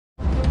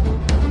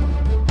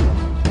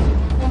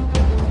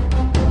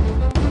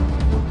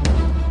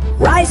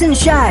Rise and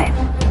shine!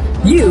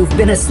 You've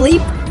been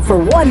asleep for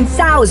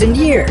 1,000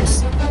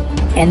 years,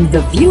 and the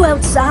view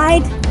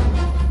outside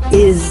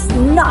is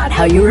not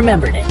how you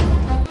remembered it.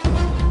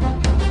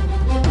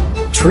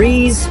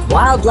 Trees,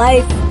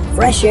 wildlife,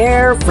 fresh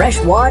air, fresh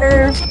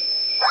water.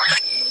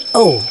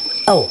 Oh,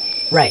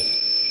 right.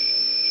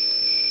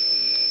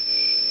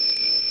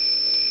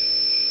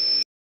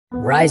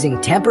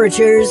 Rising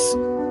temperatures,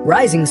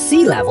 rising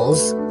sea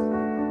levels,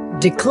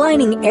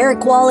 declining air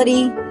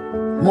quality,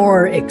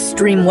 more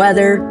extreme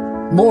weather,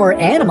 more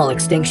animal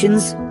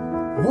extinctions,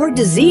 more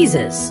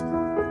diseases.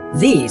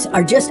 These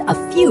are just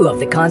a few of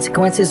the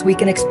consequences we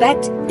can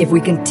expect if we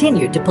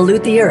continue to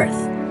pollute the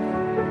Earth.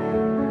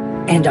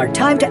 And our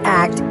time to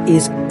act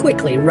is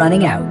quickly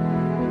running out.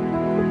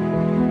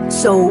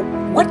 So,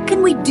 what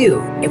can we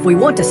do if we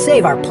want to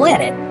save our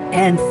planet,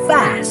 and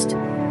fast?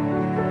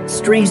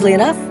 Strangely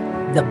enough,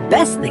 the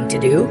best thing to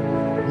do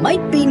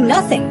might be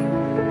nothing.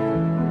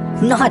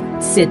 Not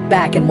sit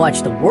back and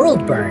watch the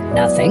world burn,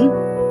 nothing.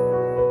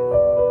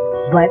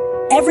 But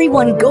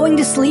everyone going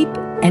to sleep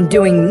and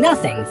doing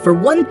nothing for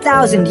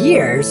 1,000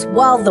 years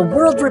while the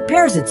world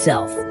repairs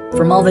itself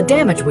from all the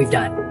damage we've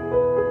done.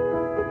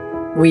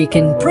 We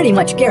can pretty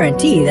much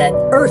guarantee that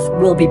Earth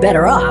will be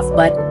better off,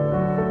 but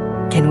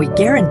can we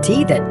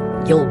guarantee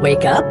that you'll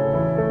wake up?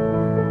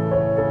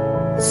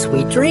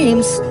 Sweet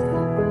dreams.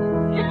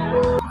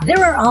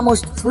 There are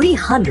almost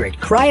 300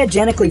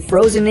 cryogenically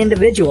frozen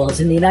individuals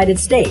in the United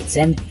States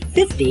and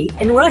 50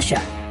 in Russia.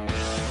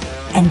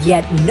 And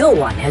yet no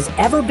one has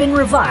ever been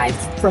revived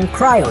from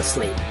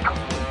cryosleep.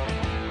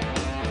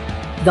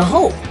 The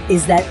hope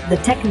is that the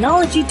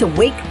technology to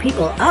wake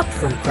people up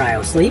from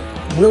cryosleep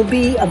will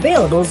be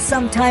available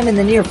sometime in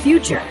the near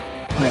future.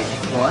 Wait,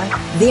 what?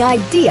 The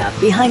idea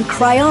behind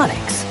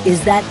cryonics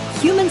is that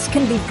humans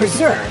can be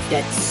preserved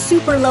at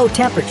super low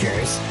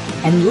temperatures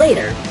and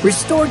later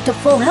restored to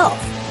full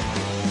health.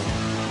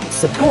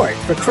 Support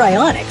for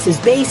cryonics is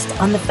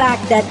based on the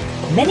fact that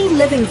many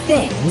living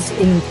things,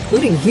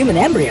 including human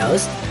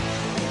embryos,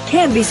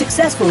 can be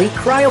successfully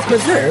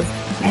cryopreserved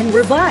and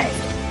revived.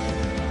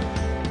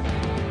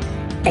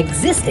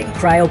 Existing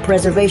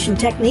cryopreservation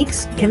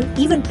techniques can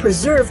even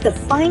preserve the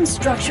fine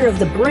structure of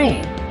the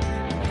brain.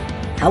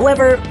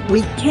 However,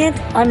 we can't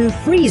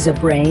unfreeze a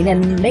brain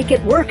and make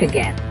it work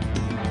again.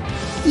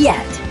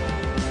 Yet.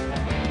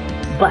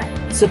 But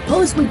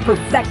suppose we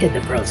perfected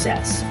the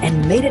process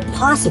and made it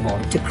possible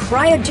to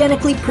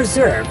cryogenically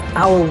preserve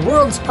our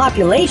world's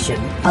population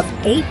of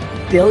 8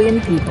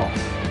 billion people.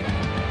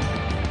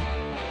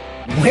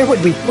 Where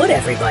would we put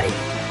everybody?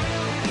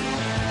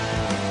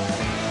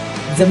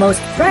 The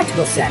most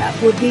practical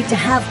setup would be to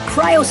have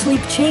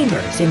cryosleep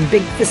chambers in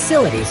big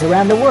facilities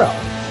around the world.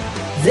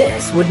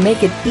 This would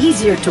make it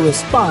easier to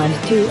respond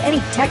to any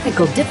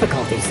technical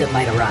difficulties that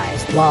might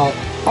arise, while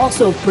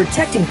also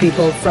protecting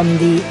people from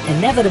the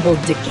inevitable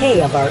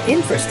decay of our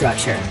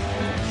infrastructure.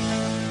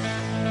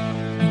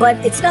 But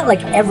it's not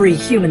like every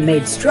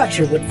human-made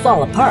structure would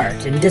fall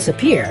apart and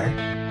disappear,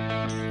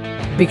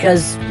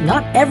 because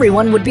not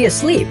everyone would be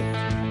asleep.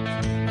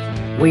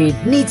 We'd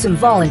need some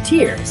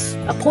volunteers,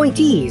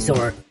 appointees,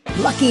 or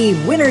lucky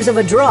winners of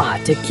a draw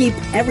to keep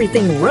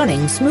everything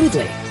running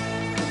smoothly.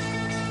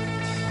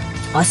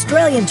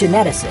 Australian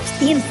geneticist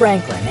Ian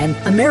Franklin and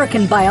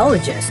American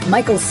biologist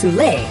Michael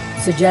Soule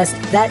suggest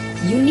that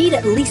you need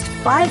at least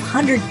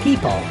 500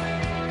 people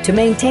to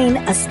maintain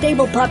a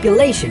stable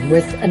population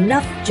with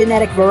enough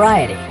genetic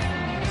variety.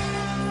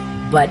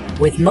 But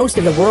with most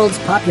of the world's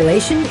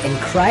population in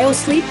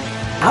cryosleep,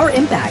 our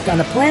impact on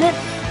the planet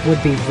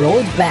would be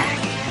rolled back.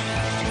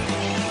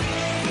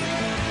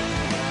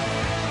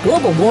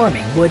 Global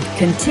warming would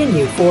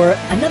continue for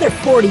another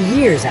 40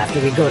 years after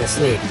we go to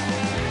sleep.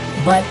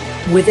 But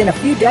within a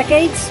few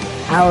decades,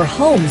 our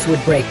homes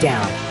would break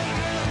down.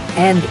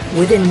 And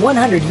within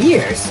 100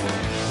 years,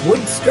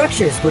 wood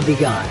structures would be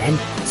gone and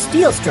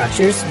steel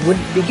structures would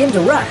begin to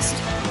rust.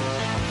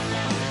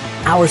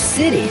 Our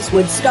cities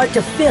would start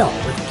to fill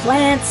with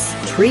plants,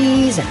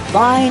 trees, and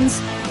vines,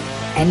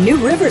 and new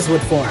rivers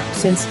would form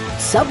since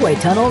subway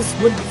tunnels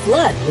would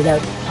flood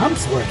without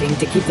pumps working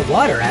to keep the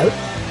water out.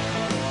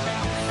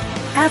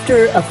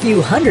 After a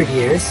few hundred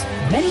years,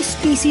 many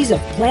species of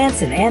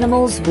plants and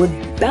animals would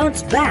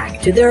bounce back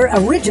to their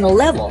original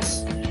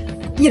levels.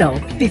 You know,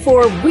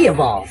 before we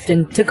evolved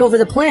and took over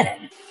the planet.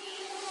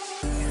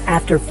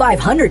 After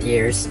 500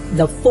 years,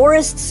 the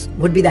forests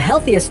would be the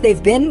healthiest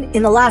they've been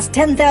in the last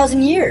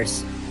 10,000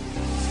 years.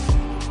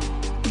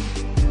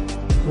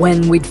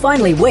 When we'd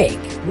finally wake,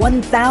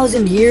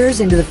 1,000 years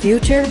into the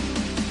future,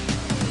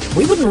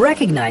 we wouldn't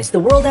recognize the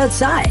world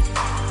outside.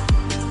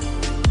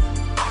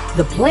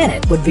 The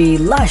planet would be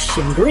lush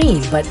and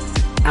green, but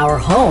our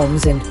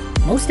homes and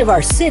most of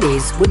our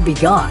cities would be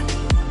gone.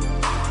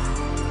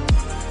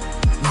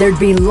 There'd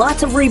be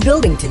lots of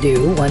rebuilding to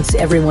do once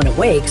everyone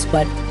awakes,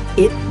 but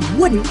it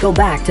wouldn't go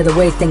back to the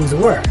way things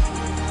were.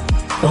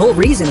 The whole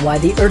reason why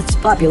the Earth's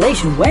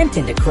population went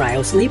into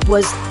cryosleep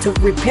was to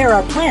repair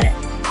our planet.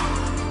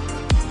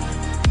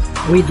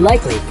 We'd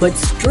likely put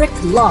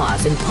strict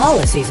laws and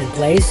policies in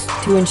place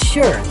to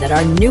ensure that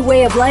our new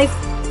way of life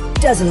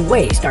doesn't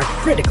waste our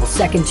critical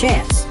second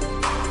chance.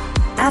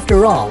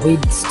 After all,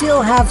 we'd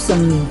still have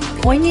some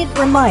poignant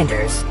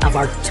reminders of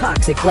our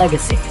toxic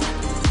legacy.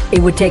 It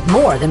would take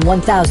more than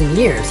 1,000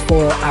 years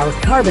for our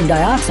carbon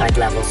dioxide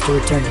levels to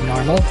return to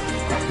normal,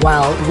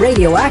 while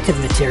radioactive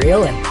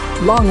material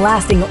and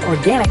long-lasting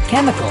organic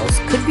chemicals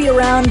could be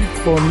around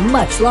for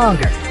much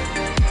longer.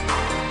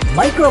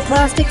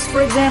 Microplastics,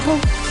 for example,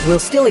 will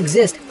still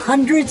exist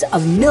hundreds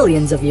of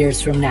millions of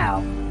years from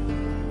now,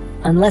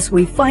 unless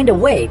we find a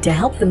way to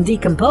help them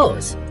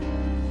decompose.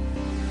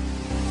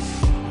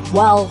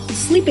 While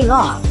sleeping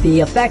off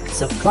the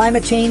effects of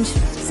climate change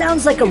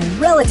sounds like a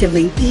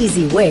relatively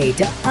easy way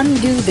to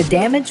undo the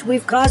damage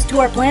we've caused to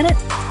our planet,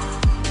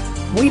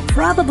 we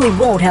probably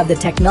won't have the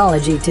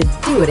technology to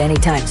do it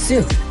anytime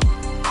soon.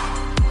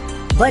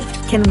 But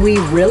can we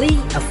really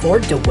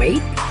afford to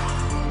wait?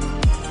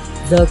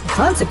 The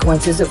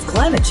consequences of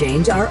climate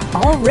change are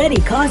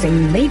already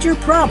causing major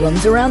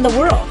problems around the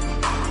world.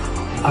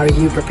 Are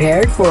you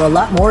prepared for a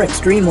lot more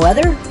extreme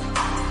weather?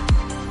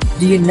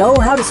 Do you know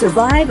how to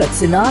survive a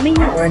tsunami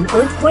or an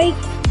earthquake?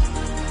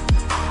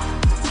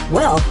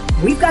 Well,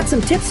 we've got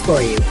some tips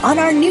for you on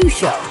our new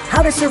show,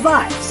 How to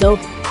Survive, so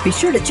be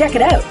sure to check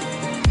it out.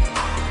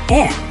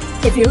 And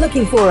if you're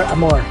looking for a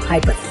more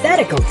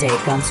hypothetical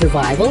take on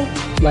survival,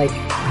 like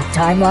a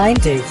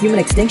timeline to human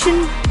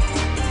extinction,